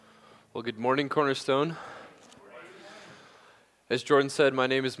Well, good morning, Cornerstone. As Jordan said, my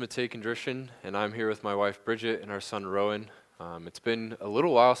name is Matej Kondrishin, and I'm here with my wife Bridget and our son Rowan. It's been a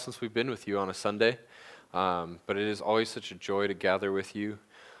little while since we've been with you on a Sunday, but it is always such a joy to gather with you.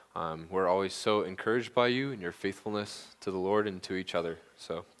 We're always so encouraged by you and your faithfulness to the Lord and to each other.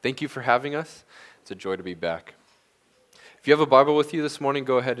 So thank you for having us. It's a joy to be back. If you have a Bible with you this morning,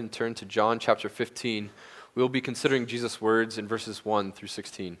 go ahead and turn to John chapter 15. We'll be considering Jesus' words in verses 1 through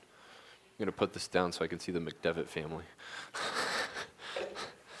 16. I'm going to put this down so I can see the McDevitt family.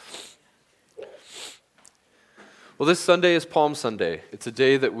 Well, this Sunday is Palm Sunday. It's a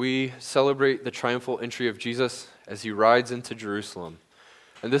day that we celebrate the triumphal entry of Jesus as he rides into Jerusalem.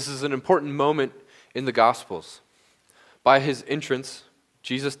 And this is an important moment in the Gospels. By his entrance,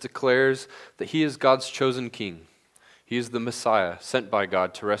 Jesus declares that he is God's chosen king. He is the Messiah sent by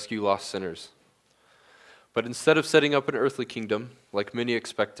God to rescue lost sinners. But instead of setting up an earthly kingdom, like many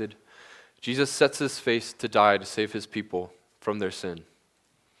expected, Jesus sets his face to die to save his people from their sin.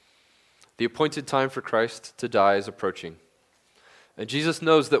 The appointed time for Christ to die is approaching. And Jesus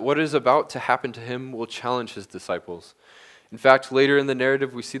knows that what is about to happen to him will challenge his disciples. In fact, later in the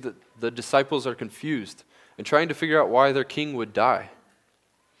narrative, we see that the disciples are confused and trying to figure out why their king would die.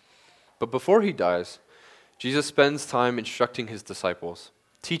 But before he dies, Jesus spends time instructing his disciples,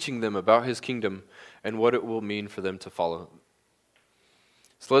 teaching them about his kingdom and what it will mean for them to follow.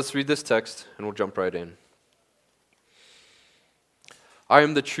 So let's read this text and we'll jump right in. I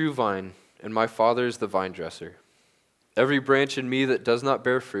am the true vine, and my Father is the vine dresser. Every branch in me that does not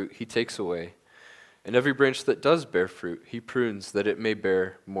bear fruit, he takes away. And every branch that does bear fruit, he prunes that it may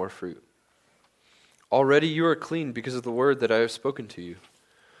bear more fruit. Already you are clean because of the word that I have spoken to you.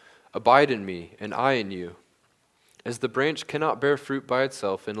 Abide in me, and I in you. As the branch cannot bear fruit by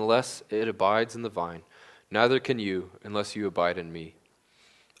itself unless it abides in the vine, neither can you unless you abide in me.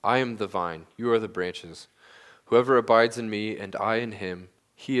 I am the vine, you are the branches. Whoever abides in me and I in him,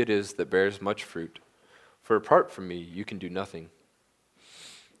 he it is that bears much fruit. For apart from me, you can do nothing.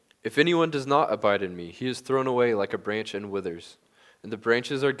 If anyone does not abide in me, he is thrown away like a branch and withers, and the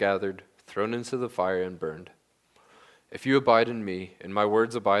branches are gathered, thrown into the fire and burned. If you abide in me, and my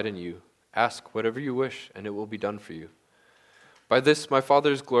words abide in you, ask whatever you wish, and it will be done for you. By this my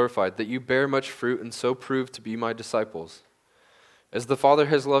Father is glorified, that you bear much fruit and so prove to be my disciples. As the Father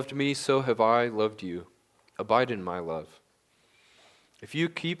has loved me, so have I loved you. Abide in my love. If you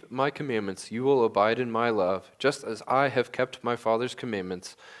keep my commandments, you will abide in my love, just as I have kept my Father's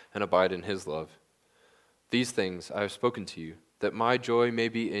commandments and abide in his love. These things I have spoken to you, that my joy may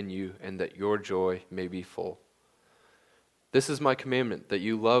be in you and that your joy may be full. This is my commandment, that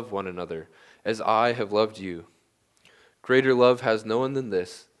you love one another, as I have loved you. Greater love has no one than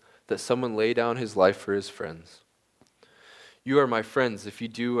this, that someone lay down his life for his friends. You are my friends if you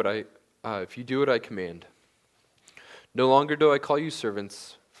do what I command. No longer do I call you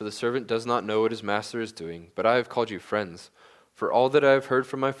servants, for the servant does not know what his master is doing, but I have called you friends, for all that I have heard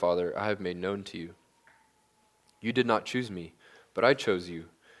from my Father I have made known to you. You did not choose me, but I chose you,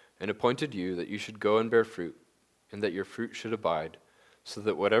 and appointed you that you should go and bear fruit, and that your fruit should abide, so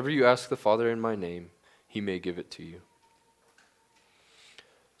that whatever you ask the Father in my name, he may give it to you.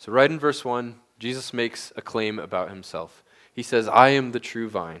 So right in verse 1, Jesus makes a claim about himself. He says, I am the true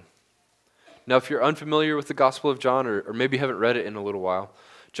vine. Now, if you're unfamiliar with the Gospel of John, or maybe haven't read it in a little while,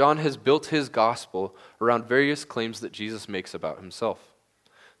 John has built his gospel around various claims that Jesus makes about himself.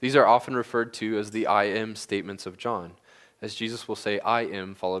 These are often referred to as the I am statements of John, as Jesus will say, I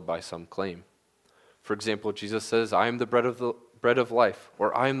am, followed by some claim. For example, Jesus says, I am the bread of life,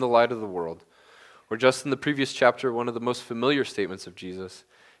 or I am the light of the world. Or just in the previous chapter, one of the most familiar statements of Jesus,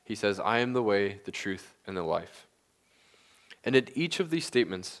 he says, I am the way, the truth, and the life. And in each of these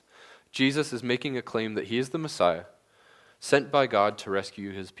statements, Jesus is making a claim that he is the Messiah, sent by God to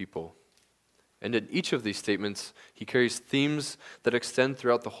rescue his people. And in each of these statements, he carries themes that extend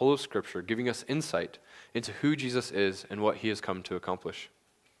throughout the whole of Scripture, giving us insight into who Jesus is and what he has come to accomplish.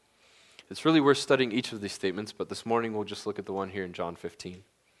 It's really worth studying each of these statements, but this morning we'll just look at the one here in John 15.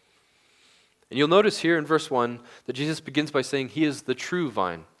 And you'll notice here in verse 1 that Jesus begins by saying he is the true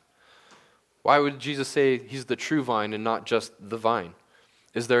vine. Why would Jesus say he's the true vine and not just the vine?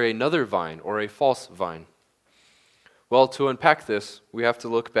 Is there another vine or a false vine? Well, to unpack this, we have to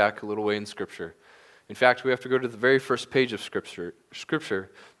look back a little way in Scripture. In fact, we have to go to the very first page of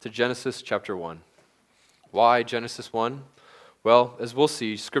Scripture to Genesis chapter 1. Why Genesis 1? Well, as we'll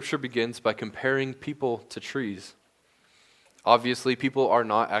see, Scripture begins by comparing people to trees. Obviously, people are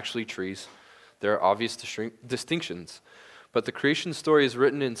not actually trees. There are obvious distinctions. But the creation story is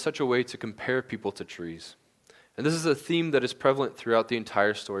written in such a way to compare people to trees. And this is a theme that is prevalent throughout the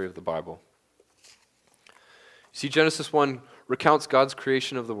entire story of the Bible. See, Genesis 1 recounts God's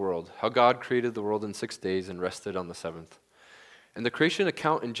creation of the world, how God created the world in 6 days and rested on the seventh. And the creation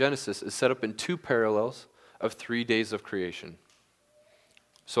account in Genesis is set up in two parallels of 3 days of creation.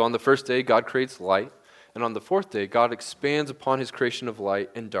 So on the first day, God creates light, and on the fourth day, God expands upon his creation of light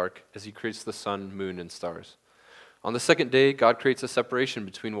and dark as he creates the sun, moon, and stars. On the second day, God creates a separation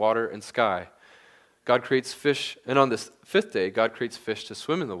between water and sky. God creates fish, and on the fifth day, God creates fish to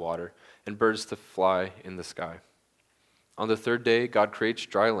swim in the water and birds to fly in the sky. On the third day, God creates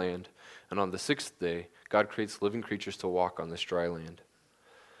dry land, and on the sixth day, God creates living creatures to walk on this dry land.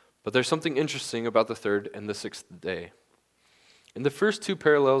 But there's something interesting about the third and the sixth day. In the first two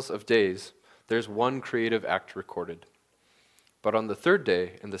parallels of days, there's one creative act recorded. But on the third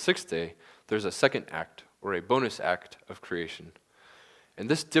day and the sixth day, there's a second act, or a bonus act of creation. And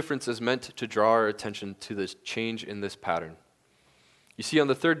this difference is meant to draw our attention to this change in this pattern. You see, on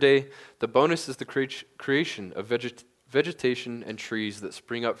the third day, the bonus is the creation of vegetation and trees that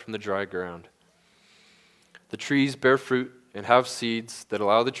spring up from the dry ground. The trees bear fruit and have seeds that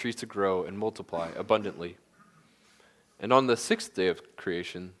allow the trees to grow and multiply abundantly. And on the sixth day of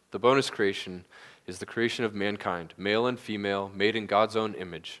creation, the bonus creation is the creation of mankind, male and female, made in God's own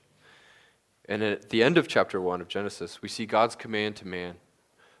image. And at the end of chapter 1 of Genesis, we see God's command to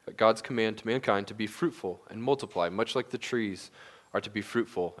mankind to be fruitful and multiply, much like the trees are to be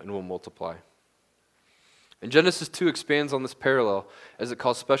fruitful and will multiply. And Genesis 2 expands on this parallel as it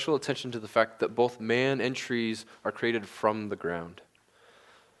calls special attention to the fact that both man and trees are created from the ground.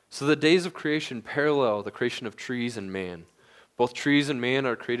 So the days of creation parallel the creation of trees and man. Both trees and man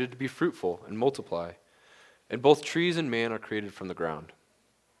are created to be fruitful and multiply. And both trees and man are created from the ground.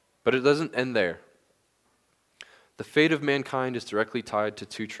 But it doesn't end there. The fate of mankind is directly tied to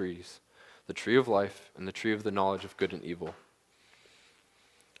two trees, the tree of life and the tree of the knowledge of good and evil.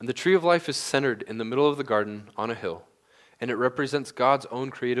 And the tree of life is centered in the middle of the garden on a hill, and it represents God's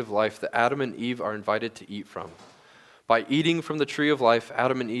own creative life that Adam and Eve are invited to eat from. By eating from the tree of life,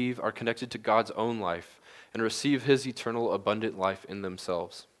 Adam and Eve are connected to God's own life and receive his eternal abundant life in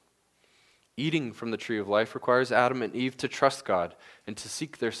themselves. Eating from the tree of life requires Adam and Eve to trust God and to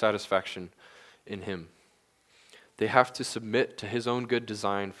seek their satisfaction in him. They have to submit to his own good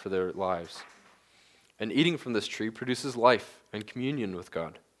design for their lives. And eating from this tree produces life and communion with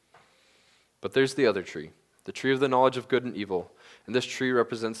God. But there's the other tree, the tree of the knowledge of good and evil, and this tree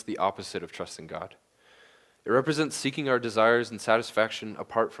represents the opposite of trusting God. It represents seeking our desires and satisfaction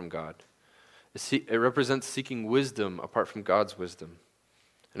apart from God. It represents seeking wisdom apart from God's wisdom.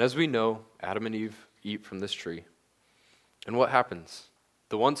 And as we know, Adam and Eve eat from this tree. And what happens?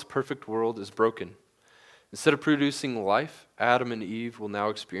 The once perfect world is broken. Instead of producing life, Adam and Eve will now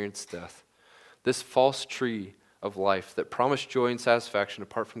experience death. This false tree of life that promised joy and satisfaction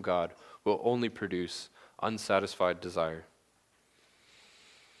apart from God will only produce unsatisfied desire.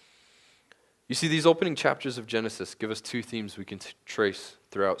 You see, these opening chapters of Genesis give us two themes we can trace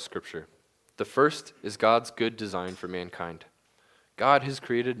throughout Scripture. The first is God's good design for mankind. God has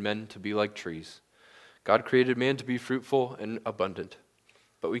created men to be like trees. God created man to be fruitful and abundant.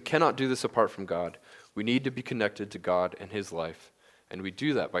 But we cannot do this apart from God. We need to be connected to God and his life. And we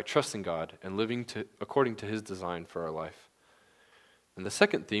do that by trusting God and living according to his design for our life. And the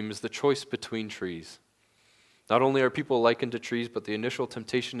second theme is the choice between trees. Not only are people likened to trees, but the initial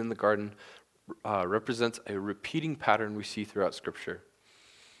temptation in the garden represents a repeating pattern we see throughout Scripture.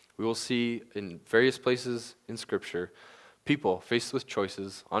 We will see in various places in Scripture people faced with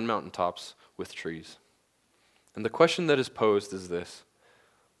choices on mountaintops with trees. And the question that is posed is this: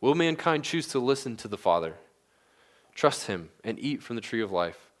 will mankind choose to listen to the Father, trust him, and eat from the tree of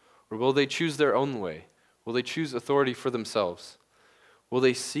life? Or will they choose their own way? Will they choose authority for themselves? Will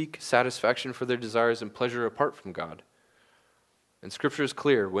they seek satisfaction for their desires and pleasure apart from God? And Scripture is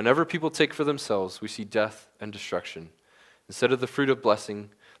clear. Whenever people take for themselves, we see death and destruction, instead of the fruit of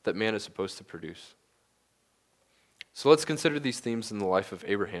blessing that man is supposed to produce. So let's consider these themes in the life of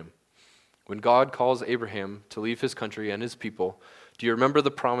Abraham. When God calls Abraham to leave his country and his people, do you remember the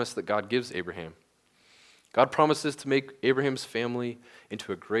promise that God gives Abraham? God promises to make Abraham's family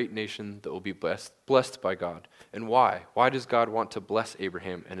into a great nation that will be blessed by God. And why? Why does God want to bless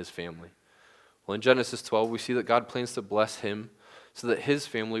Abraham and his family? Well, in Genesis 12, we see that God plans to bless him so that his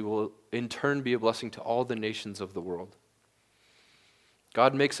family will in turn be a blessing to all the nations of the world.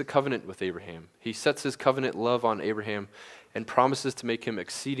 God makes a covenant with Abraham. He sets his covenant love on Abraham and promises to make him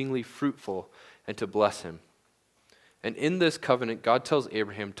exceedingly fruitful and to bless him. And in this covenant, God tells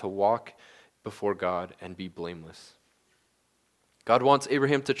Abraham to walk before God and be blameless. God wants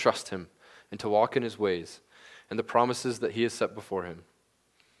Abraham to trust him and to walk in his ways. and the promises that he has set before him.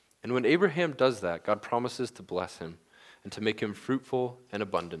 And when Abraham does that, God promises to bless him and to make him fruitful and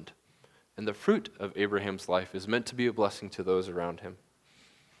abundant. And the fruit of Abraham's life is meant to be a blessing to those around him.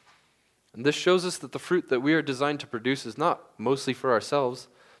 And this shows us that the fruit that we are designed to produce is not mostly for ourselves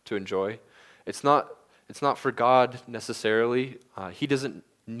to enjoy. It's not for God necessarily. He doesn't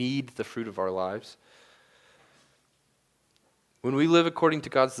need the fruit of our lives. When we live according to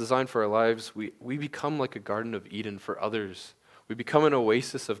God's design for our lives, we become like a Garden of Eden for others. We become an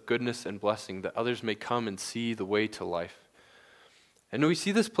oasis of goodness and blessing that others may come and see the way to life. And we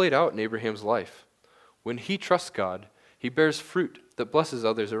see this played out in Abraham's life. When he trusts God, he bears fruit that blesses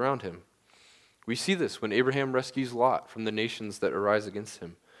others around him. We see this when Abraham rescues Lot from the nations that arise against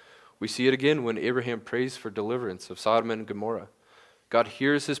him. We see it again when Abraham prays for deliverance of Sodom and Gomorrah. God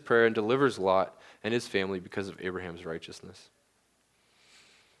hears his prayer and delivers Lot and his family because of Abraham's righteousness.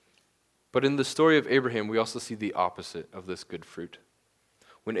 But in the story of Abraham, we also see the opposite of this good fruit.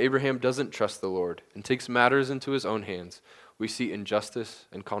 When Abraham doesn't trust the Lord and takes matters into his own hands, we see injustice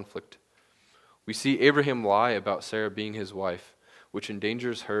and conflict. We see Abraham lie about Sarah being his wife, which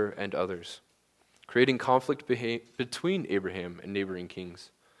endangers her and others, creating conflict between Abraham and neighboring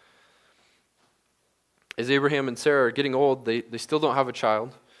kings. As Abraham and Sarah are getting old, they still don't have a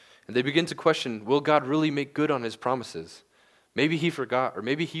child, and they begin to question, will God really make good on his promises? Maybe he forgot, or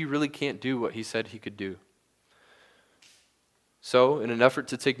maybe he really can't do what he said he could do. So, in an effort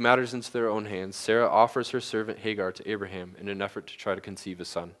to take matters into their own hands, Sarah offers her servant Hagar to Abraham in an effort to try to conceive a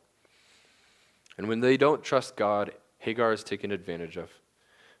son. And when they don't trust God, Hagar is taken advantage of.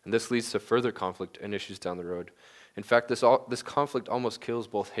 And this leads to further conflict and issues down the road. In fact, this conflict almost kills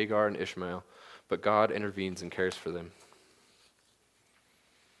both Hagar and Ishmael, but God intervenes and cares for them.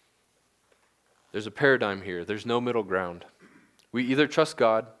 There's a paradigm here. There's no middle ground. We either trust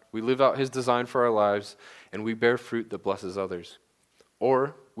God, we live out his design for our lives, and we bear fruit that blesses others.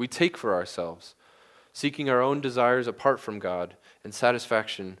 Or we take for ourselves, seeking our own desires apart from God and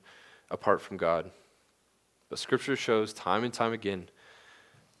satisfaction apart from God. But Scripture shows time and time again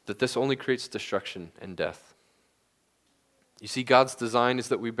that this only creates destruction and death. You see, God's design is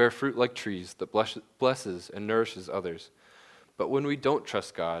that we bear fruit like trees that blesses and nourishes others. But when we don't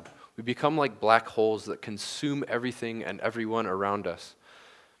trust God, we become like black holes that consume everything and everyone around us.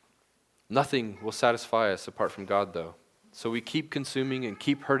 Nothing will satisfy us apart from God, though. So we keep consuming and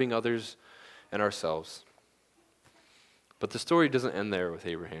keep hurting others and ourselves. But the story doesn't end there with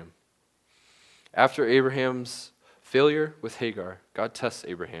Abraham. After Abraham's failure with Hagar, God tests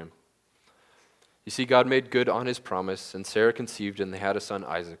Abraham. You see, God made good on his promise, and Sarah conceived, and they had a son,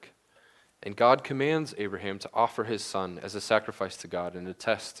 Isaac. And God commands Abraham to offer his son as a sacrifice to God in a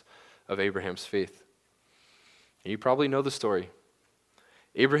test of Abraham's faith. And you probably know the story.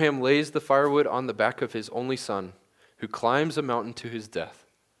 Abraham lays the firewood on the back of his only son, who climbs a mountain to his death.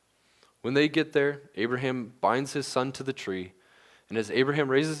 When they get there, Abraham binds his son to the tree, and as Abraham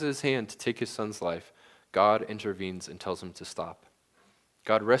raises his hand to take his son's life, God intervenes and tells him to stop.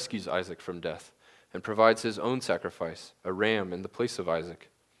 God rescues Isaac from death and provides his own sacrifice, a ram in the place of Isaac.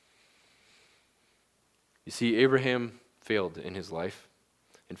 You see, Abraham failed in his life.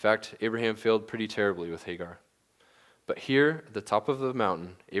 In fact, Abraham failed pretty terribly with Hagar. But here, at the top of the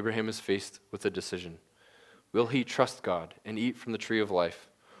mountain, Abraham is faced with a decision. Will he trust God and eat from the tree of life,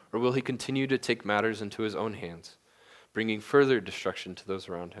 or will he continue to take matters into his own hands, bringing further destruction to those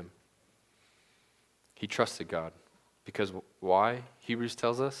around him? He trusted God. Because why? Hebrews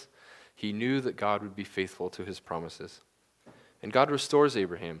tells us, he knew that God would be faithful to his promises. And God restores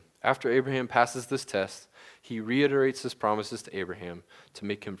Abraham. After Abraham passes this test, he reiterates his promises to Abraham to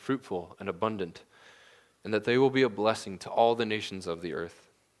make him fruitful and abundant, and that they will be a blessing to all the nations of the earth.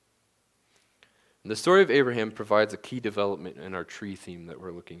 And the story of Abraham provides a key development in our tree theme that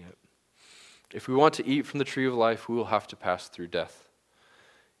we're looking at. If we want to eat from the tree of life, we will have to pass through death.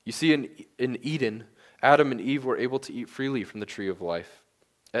 You see, in Eden, Adam and Eve were able to eat freely from the tree of life,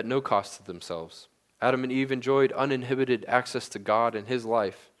 at no cost to themselves. Adam and Eve enjoyed uninhibited access to God and his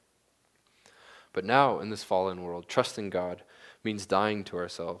life. But now, in this fallen world, trusting God means dying to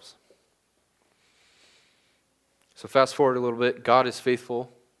ourselves. So fast forward a little bit. God is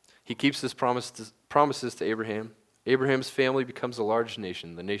faithful. He keeps his promises to Abraham. Abraham's family becomes a large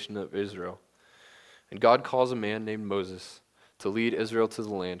nation, the nation of Israel. And God calls a man named Moses to lead Israel to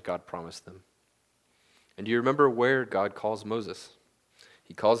the land God promised them. And do you remember where God calls Moses?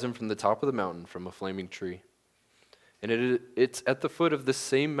 He calls him from the top of the mountain, from a flaming tree. And it's at the foot of this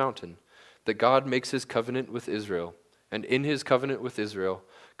same mountain that God makes his covenant with Israel. And in his covenant with Israel,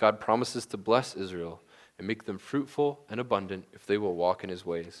 God promises to bless Israel and make them fruitful and abundant if they will walk in his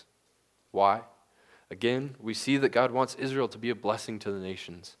ways. Why? Again, we see that God wants Israel to be a blessing to the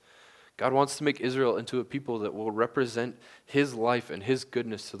nations. God wants to make Israel into a people that will represent his life and his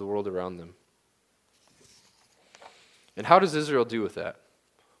goodness to the world around them. And how does Israel do with that?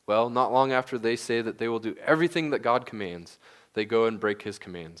 Well, not long after they say that they will do everything that God commands, they go and break his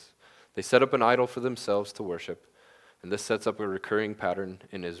commands. They set up an idol for themselves to worship, and this sets up a recurring pattern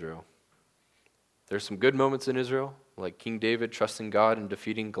in Israel. There's some good moments in Israel, like King David trusting God and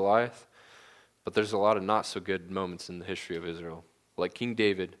defeating Goliath, but there's a lot of not so good moments in the history of Israel, like King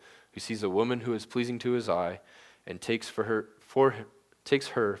David, who sees a woman who is pleasing to his eye and takes her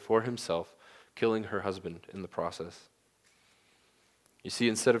for himself, killing her husband in the process. You see,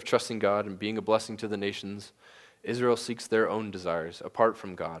 instead of trusting God and being a blessing to the nations, Israel seeks their own desires apart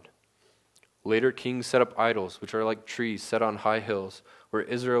from God. Later kings set up idols, which are like trees set on high hills, where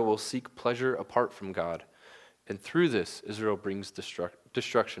Israel will seek pleasure apart from God. And through this, Israel brings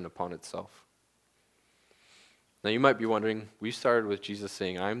destruction upon itself. Now you might be wondering, we started with Jesus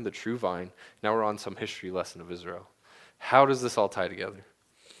saying, "I am the true vine." Now we're on some history lesson of Israel. How does this all tie together?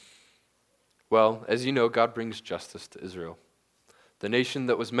 Well, as you know, God brings justice to Israel. The nation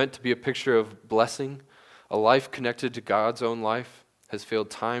that was meant to be a picture of blessing, a life connected to God's own life, has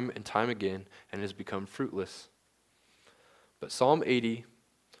failed time and time again and has become fruitless. But Psalm 80,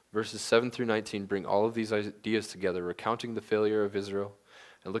 verses 7 through 19 bring all of these ideas together, recounting the failure of Israel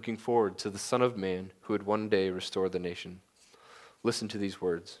and looking forward to the Son of Man who would one day restore the nation. Listen to these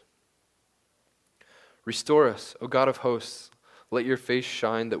words. "Restore us, O God of hosts. Let your face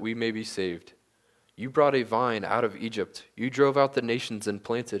shine that we may be saved. You brought a vine out of Egypt. You drove out the nations and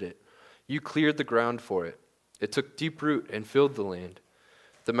planted it. You cleared the ground for it. It took deep root and filled the land.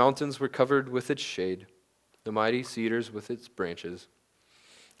 The mountains were covered with its shade, the mighty cedars with its branches.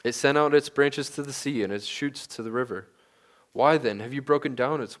 It sent out its branches to the sea and its shoots to the river. Why then have you broken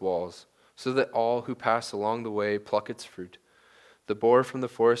down its walls, so that all who pass along the way pluck its fruit? The boar from the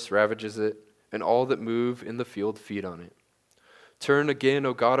forest ravages it, and all that move in the field feed on it. Turn again,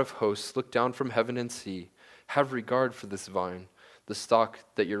 O God of hosts, look down from heaven and see. Have regard for this vine, the stalk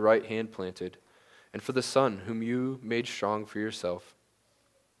that your right hand planted, and for the son whom you made strong for yourself.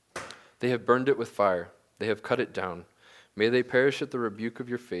 They have burned it with fire, they have cut it down. May they perish at the rebuke of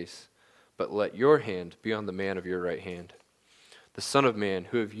your face, but let your hand be on the man of your right hand, the Son of Man,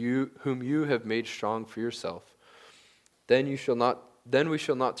 whom you have made strong for yourself. Then we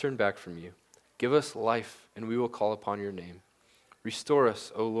shall not turn back from you. Give us life, and we will call upon your name. Restore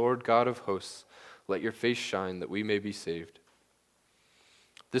us, O Lord God of hosts. Let your face shine that we may be saved."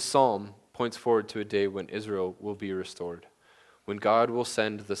 This psalm points forward to a day when Israel will be restored, when God will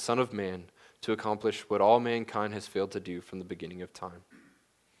send the Son of Man to accomplish what all mankind has failed to do from the beginning of time.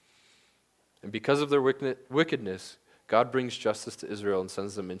 And because of their wickedness, God brings justice to Israel and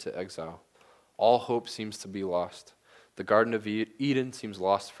sends them into exile. All hope seems to be lost. The Garden of Eden seems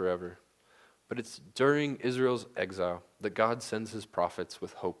lost forever. But it's during Israel's exile that God sends his prophets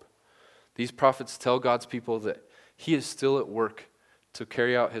with hope. These prophets tell God's people that he is still at work to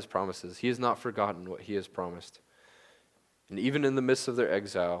carry out his promises. He has not forgotten what he has promised. And even in the midst of their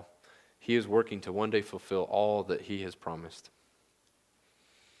exile, he is working to one day fulfill all that he has promised.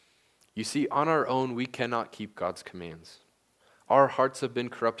 You see, on our own, we cannot keep God's commands. Our hearts have been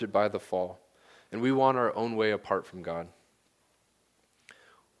corrupted by the fall, and we want our own way apart from God.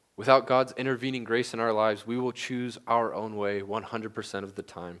 Without God's intervening grace in our lives, we will choose our own way 100% of the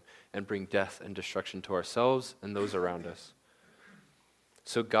time and bring death and destruction to ourselves and those around us.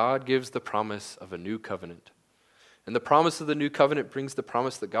 So God gives the promise of a new covenant. And the promise of the new covenant brings the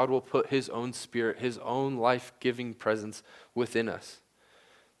promise that God will put his own Spirit, his own life-giving presence within us.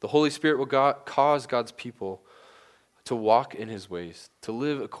 The Holy Spirit will cause God's people to walk in his ways, to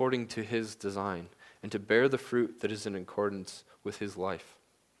live according to his design, and to bear the fruit that is in accordance with his life.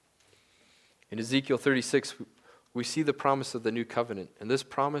 In Ezekiel 36, we see the promise of the new covenant, and this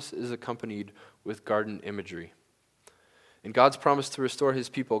promise is accompanied with garden imagery. In God's promise to restore his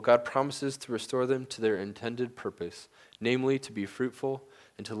people, God promises to restore them to their intended purpose, namely to be fruitful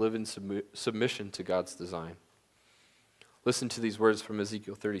and to live in submission to God's design. Listen to these words from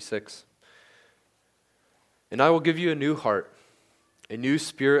Ezekiel 36. "And I will give you a new heart, a new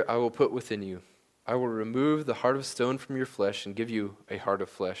spirit I will put within you. I will remove the heart of stone from your flesh and give you a heart of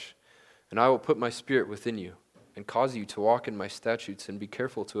flesh. And I will put my spirit within you and cause you to walk in my statutes and be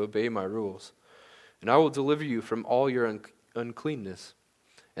careful to obey my rules. And I will deliver you from all your uncleanness.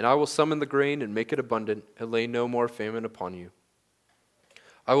 And I will summon the grain and make it abundant and lay no more famine upon you.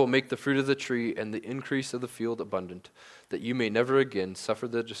 I will make the fruit of the tree and the increase of the field abundant, that you may never again suffer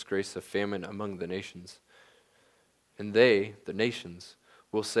the disgrace of famine among the nations. And they, the nations,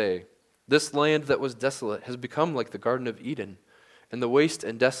 will say, This land that was desolate has become like the Garden of Eden, and the waste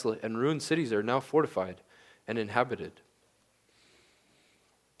and desolate and ruined cities are now fortified and inhabited.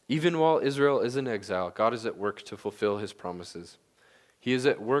 Even while Israel is in exile, God is at work to fulfill his promises. He is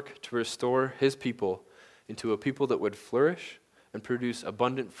at work to restore his people into a people that would flourish and produce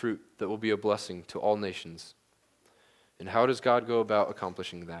abundant fruit that will be a blessing to all nations. And how does God go about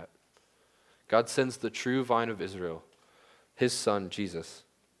accomplishing that? God sends the true vine of Israel, his son, Jesus.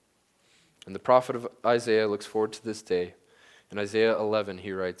 And the prophet of Isaiah looks forward to this day. In Isaiah 11,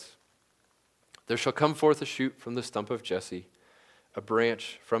 he writes, "There shall come forth a shoot from the stump of Jesse, a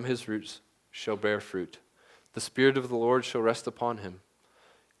branch from his roots shall bear fruit. The Spirit of the Lord shall rest upon him,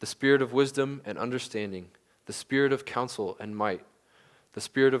 the Spirit of wisdom and understanding, the Spirit of counsel and might, the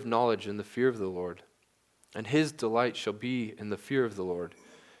Spirit of knowledge and the fear of the Lord. And his delight shall be in the fear of the Lord.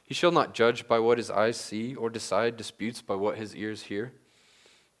 He shall not judge by what his eyes see, or decide disputes by what his ears hear.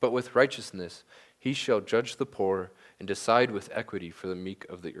 But with righteousness he shall judge the poor, and decide with equity for the meek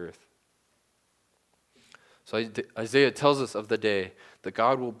of the earth." So Isaiah tells us of the day that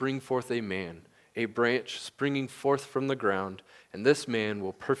God will bring forth a man, a branch springing forth from the ground, and this man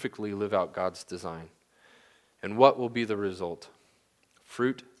will perfectly live out God's design. And what will be the result?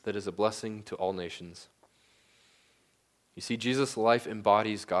 Fruit that is a blessing to all nations. You see, Jesus' life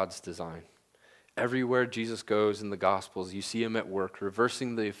embodies God's design. Everywhere Jesus goes in the Gospels, you see him at work,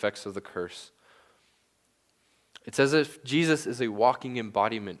 reversing the effects of the curse. It's as if Jesus is a walking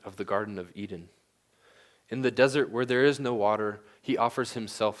embodiment of the Garden of Eden. In the desert where there is no water, he offers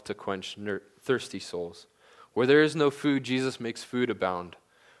himself to quench thirsty souls. Where there is no food, Jesus makes food abound.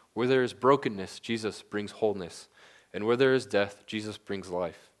 Where there is brokenness, Jesus brings wholeness. And where there is death, Jesus brings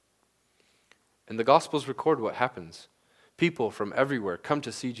life. And the Gospels record what happens. People from everywhere come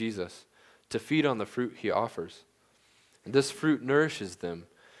to see Jesus, to feed on the fruit he offers. And this fruit nourishes them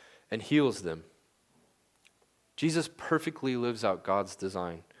and heals them. Jesus perfectly lives out God's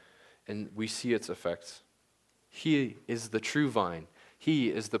design, and we see its effects. He is the true vine. He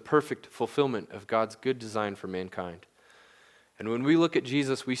is the perfect fulfillment of God's good design for mankind. And when we look at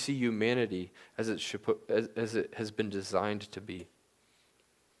Jesus, we see humanity as it has been designed to be.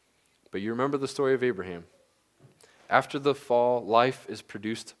 But you remember the story of Abraham. After the fall, life is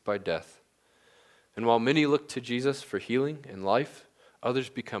produced by death. And while many look to Jesus for healing and life, others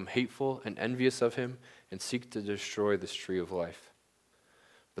become hateful and envious of him and seek to destroy this tree of life.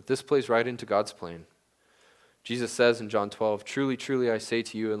 But this plays right into God's plan. Jesus says in John 12, "Truly, truly, I say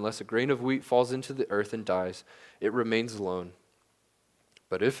to you, unless a grain of wheat falls into the earth and dies, it remains alone.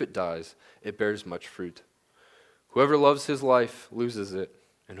 But if it dies, it bears much fruit. Whoever loves his life loses it,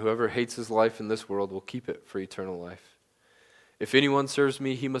 and whoever hates his life in this world will keep it for eternal life. If anyone serves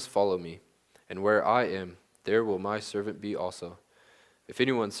me, he must follow me, and where I am, there will my servant be also. If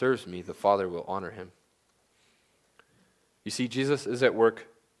anyone serves me, the Father will honor him." You see, Jesus is at work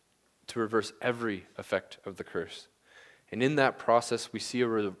to reverse every effect of the curse. And in that process, we see a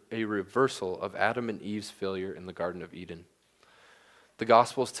reversal of Adam and Eve's failure in the Garden of Eden. The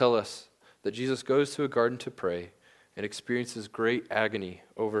Gospels tell us that Jesus goes to a garden to pray and experiences great agony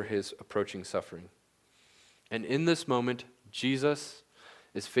over his approaching suffering. And in this moment, Jesus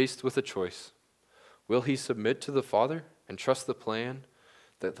is faced with a choice. Will he submit to the Father and trust the plan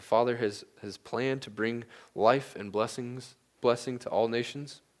that the Father has planned to bring life and blessing to all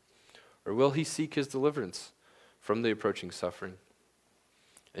nations? Or will he seek his deliverance from the approaching suffering?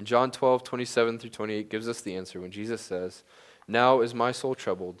 And John 12:27-28 gives us the answer when Jesus says, "Now is my soul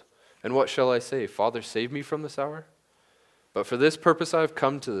troubled, and what shall I say? Father, save me from this hour? But for this purpose I have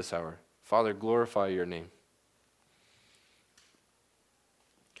come to this hour. Father, glorify your name."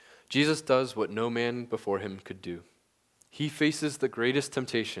 Jesus does what no man before him could do. He faces the greatest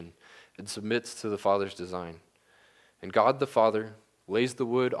temptation and submits to the Father's design. And God the Father lays the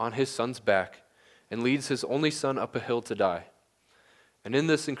wood on his Son's back and leads his only Son up a hill to die. And in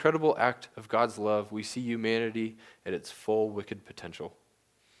this incredible act of God's love, we see humanity at its full wicked potential.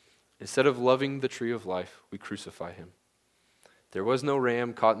 Instead of loving the tree of life, we crucify him. There was no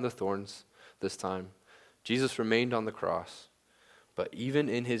ram caught in the thorns this time. Jesus remained on the cross. But even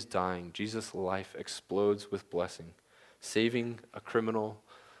in his dying, Jesus' life explodes with blessing, saving a criminal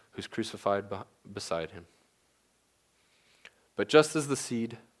who's crucified beside him. But just as the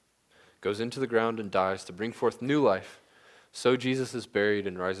seed goes into the ground and dies to bring forth new life, so Jesus is buried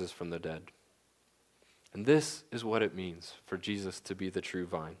and rises from the dead. And this is what it means for Jesus to be the true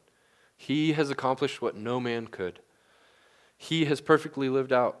vine. He has accomplished what no man could. He has perfectly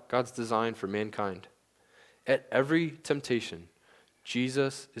lived out God's design for mankind. At every temptation,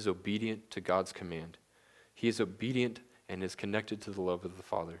 Jesus is obedient to God's command. He is obedient and is connected to the love of the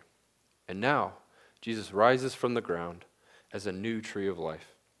Father. And now, Jesus rises from the ground as a new tree of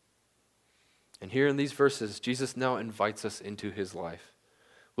life. And here in these verses, Jesus now invites us into his life.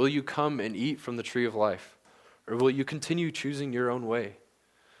 Will you come and eat from the tree of life? Or will you continue choosing your own way?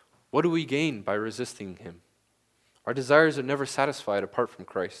 What do we gain by resisting him? Our desires are never satisfied apart from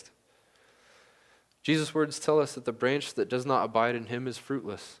Christ. Jesus' words tell us that the branch that does not abide in him is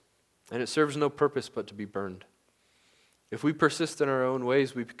fruitless, and it serves no purpose but to be burned. If we persist in our own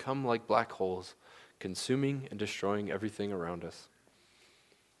ways, we become like black holes, consuming and destroying everything around us.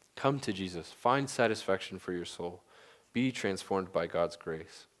 Come to Jesus. Find satisfaction for your soul. Be transformed by God's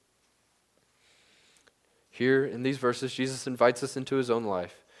grace. Here in these verses, Jesus invites us into his own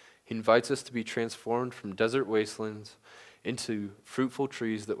life. He invites us to be transformed from desert wastelands into fruitful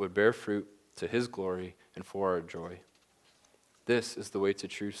trees that would bear fruit to his glory and for our joy. This is the way to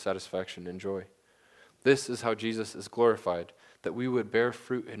true satisfaction and joy. This is how Jesus is glorified, that we would bear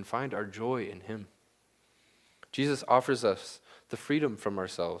fruit and find our joy in him. Jesus offers us the freedom from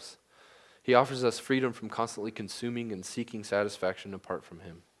ourselves. He offers us freedom from constantly consuming and seeking satisfaction apart from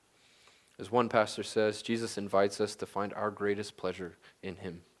him. As one pastor says, Jesus invites us to find our greatest pleasure in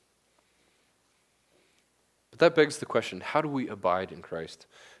him. But that begs the question, how do we abide in Christ?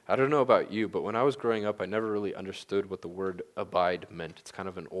 I don't know about you, but when I was growing up, I never really understood what the word abide meant. It's kind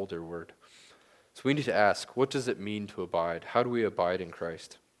of an older word. So we need to ask, what does it mean to abide? How do we abide in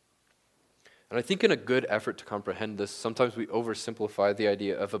Christ? And I think in a good effort to comprehend this, sometimes we oversimplify the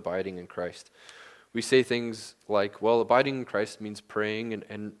idea of abiding in Christ. We say things like, well, abiding in Christ means praying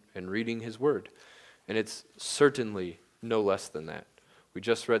and reading his word. And it's certainly no less than that. We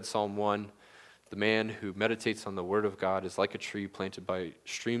just read Psalm 1. The man who meditates on the word of God is like a tree planted by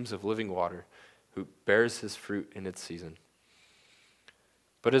streams of living water, who bears his fruit in its season.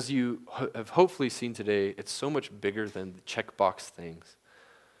 But as you have hopefully seen today, it's so much bigger than the checkbox things.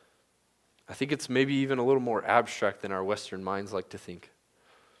 I think it's maybe even a little more abstract than our Western minds like to think.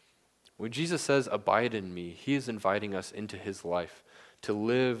 When Jesus says, abide in me, he is inviting us into his life, to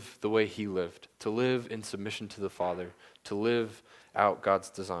live the way he lived, to live in submission to the Father, to live out God's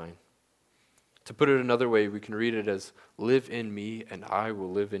design. To put it another way, we can read it as, live in me and I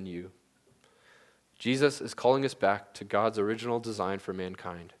will live in you. Jesus is calling us back to God's original design for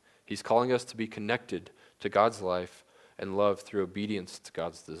mankind. He's calling us to be connected to God's life and love through obedience to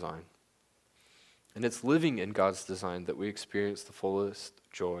God's design. And it's living in God's design that we experience the fullest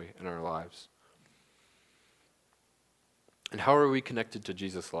joy in our lives. And how are we connected to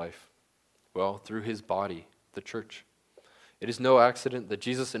Jesus' life? Well, through his body, the church. It is no accident that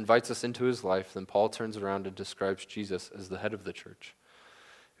Jesus invites us into his life, then Paul turns around and describes Jesus as the head of the church.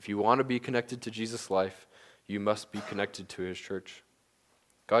 If you want to be connected to Jesus' life, you must be connected to his church.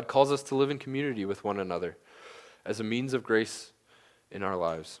 God calls us to live in community with one another as a means of grace in our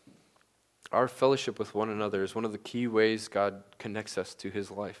lives. Our fellowship with one another is one of the key ways God connects us to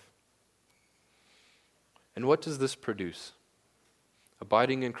his life. And what does this produce?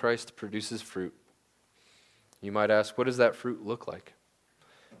 Abiding in Christ produces fruit. You might ask, what does that fruit look like?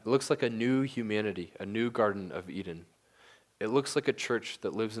 It looks like a new humanity, a new Garden of Eden. It looks like a church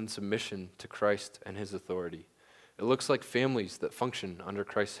that lives in submission to Christ and his authority. It looks like families that function under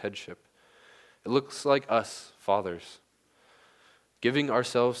Christ's headship. It looks like us, fathers, giving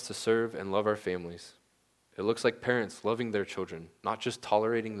ourselves to serve and love our families. It looks like parents loving their children, not just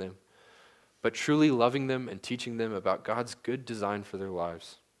tolerating them, but truly loving them and teaching them about God's good design for their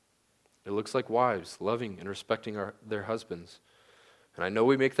lives. It looks like wives loving and respecting their husbands. And I know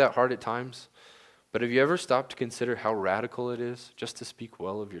we make that hard at times, but have you ever stopped to consider how radical it is just to speak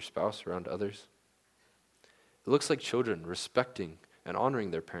well of your spouse around others? It looks like children respecting and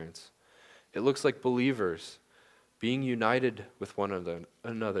honoring their parents. It looks like believers being united with one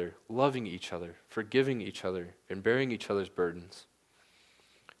another, loving each other, forgiving each other, and bearing each other's burdens.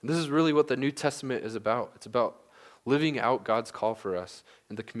 And this is really what the New Testament is about. It's about living out God's call for us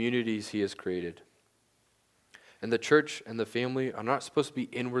in the communities he has created. And the church and the family are not supposed to be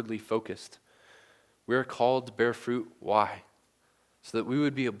inwardly focused. We are called to bear fruit. Why? So that we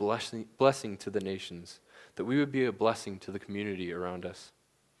would be a blessing to the nations, that we would be a blessing to the community around us.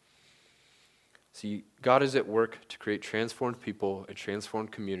 See, God is at work to create transformed people and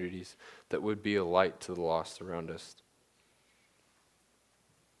transformed communities that would be a light to the lost around us.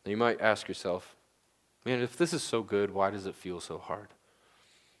 Now you might ask yourself, man, if this is so good, why does it feel so hard?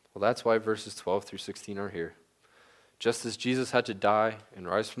 Well, that's why verses 12 through 16 are here. Just as Jesus had to die and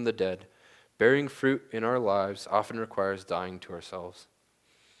rise from the dead, bearing fruit in our lives often requires dying to ourselves.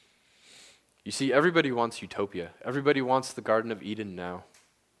 You see, everybody wants utopia. Everybody wants the Garden of Eden now.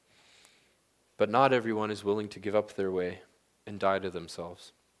 But not everyone is willing to give up their way and die to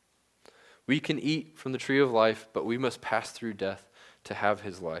themselves. We can eat from the tree of life, but we must pass through death to have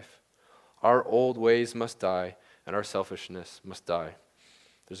his life. Our old ways must die, and our selfishness must die.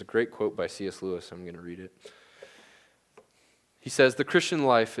 There's a great quote by C.S. Lewis. I'm going to read it. He says, "The Christian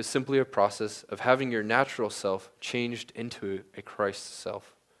life is simply a process of having your natural self changed into a Christ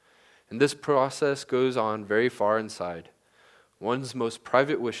self. And this process goes on very far inside. One's most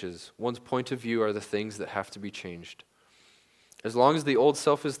private wishes, one's point of view are the things that have to be changed. As long as the old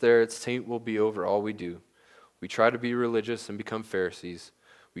self is there, its taint will be over all we do. We try to be religious and become Pharisees.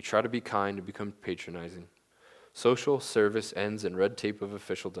 We try to be kind and become patronizing. Social service ends in red tape of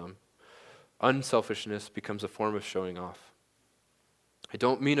officialdom. Unselfishness becomes a form of showing off. I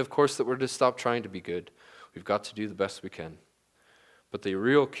don't mean, of course, that we're to stop trying to be good. We've got to do the best we can. But the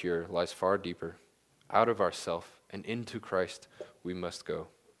real cure lies far deeper. Out of ourself and into Christ we must go."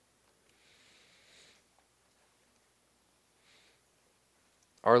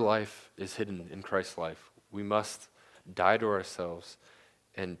 Our life is hidden in Christ's life. We must die to ourselves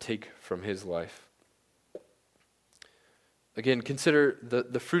and take from his life. Again, consider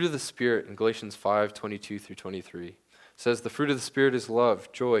the fruit of the Spirit in Galatians 5:22 through 23. It says, "The fruit of the Spirit is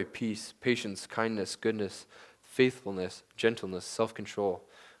love, joy, peace, patience, kindness, goodness, faithfulness, gentleness, self-control."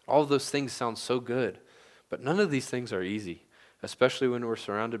 All of those things sound so good, but none of these things are easy, especially when we're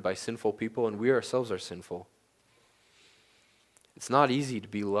surrounded by sinful people and we ourselves are sinful. It's not easy to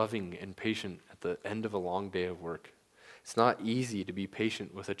be loving and patient at the end of a long day of work. It's not easy to be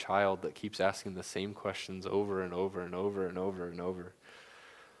patient with a child that keeps asking the same questions over and over and over and over and over.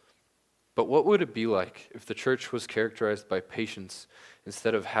 But what would it be like if the church was characterized by patience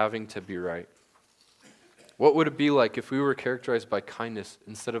instead of having to be right? What would it be like if we were characterized by kindness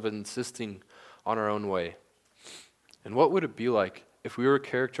instead of insisting on our own way? And what would it be like if we were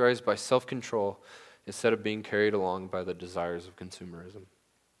characterized by self-control instead of being carried along by the desires of consumerism?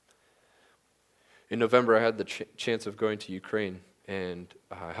 In November, I had the chance of going to Ukraine and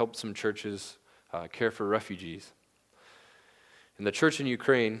helped some churches care for refugees. In the church in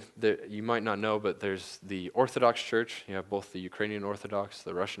Ukraine, you might not know, but there's the Orthodox Church. You have both the Ukrainian Orthodox,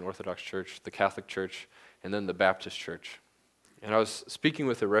 the Russian Orthodox Church, the Catholic Church, and then the Baptist Church. And I was speaking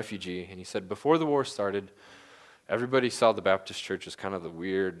with a refugee, and he said before the war started, everybody saw the Baptist Church as kind of the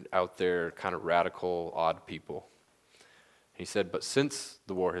weird, out there, kind of radical, odd people. He said, but since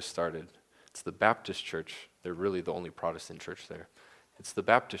the war has started, it's the Baptist Church. They're really the only Protestant church there. It's the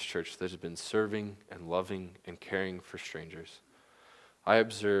Baptist Church that has been serving and loving and caring for strangers. I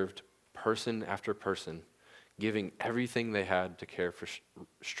observed person after person giving everything they had to care for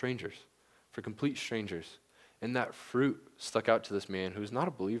strangers, for complete strangers. And that fruit stuck out to this man who's not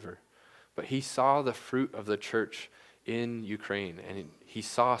a believer, but he saw the fruit of the church in Ukraine, and he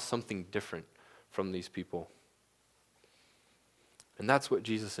saw something different from these people. And that's what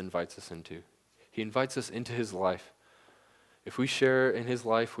Jesus invites us into. He invites us into his life. If we share in his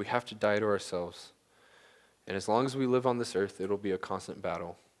life, we have to die to ourselves. And as long as we live on this earth, it'll be a constant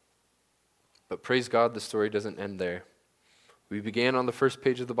battle. But praise God, the story doesn't end there. We began on the first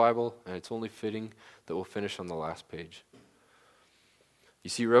page of the Bible, and it's only fitting that we'll finish on the last page. You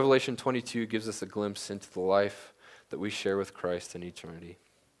see, Revelation 22 gives us a glimpse into the life that we share with Christ in eternity.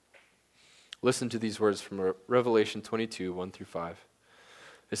 Listen to these words from Revelation 22, 1 through 5.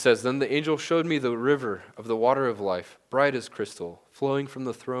 It says, "Then the angel showed me the river of the water of life, bright as crystal, flowing from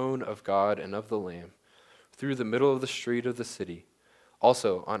the throne of God and of the Lamb, through the middle of the street of the city.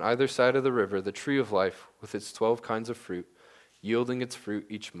 Also, on either side of the river, the tree of life with its 12 kinds of fruit, yielding its fruit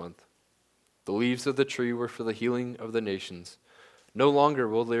each month. The leaves of the tree were for the healing of the nations. No longer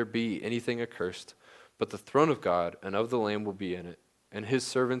will there be anything accursed, but the throne of God and of the Lamb will be in it, and his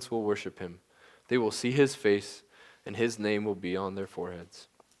servants will worship him. They will see his face, and his name will be on their foreheads.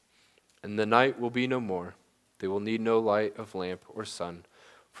 And the night will be no more. They will need no light of lamp or sun,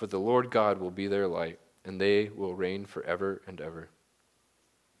 for the Lord God will be their light, and they will reign forever and ever."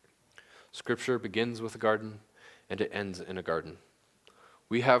 Scripture begins with a garden, and it ends in a garden.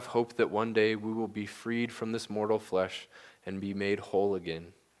 We have hope that one day we will be freed from this mortal flesh and be made whole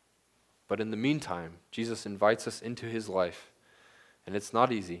again. But in the meantime, Jesus invites us into his life, and it's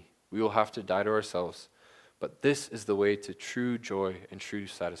not easy. We will have to die to ourselves, but this is the way to true joy and true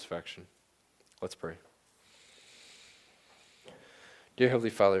satisfaction. Let's pray. Dear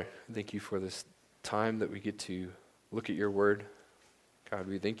Heavenly Father, thank you for this time that we get to look at your word. God,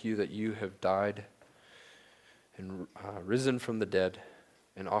 we thank you that you have died and risen from the dead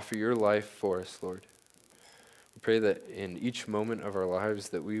and offer your life for us, Lord. We pray that in each moment of our lives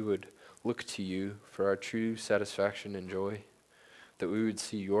that we would look to you for our true satisfaction and joy, that we would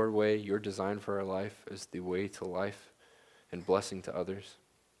see your way, your design for our life as the way to life and blessing to others.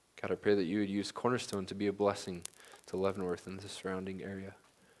 God, I pray that you would use Cornerstone to be a blessing to Leavenworth and the surrounding area.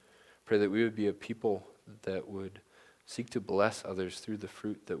 Pray that we would be a people that would seek to bless others through the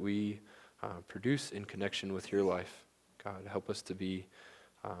fruit that we produce in connection with your life. God, help us to be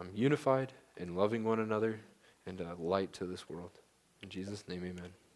unified and loving one another and a light to this world. In Jesus' name, amen.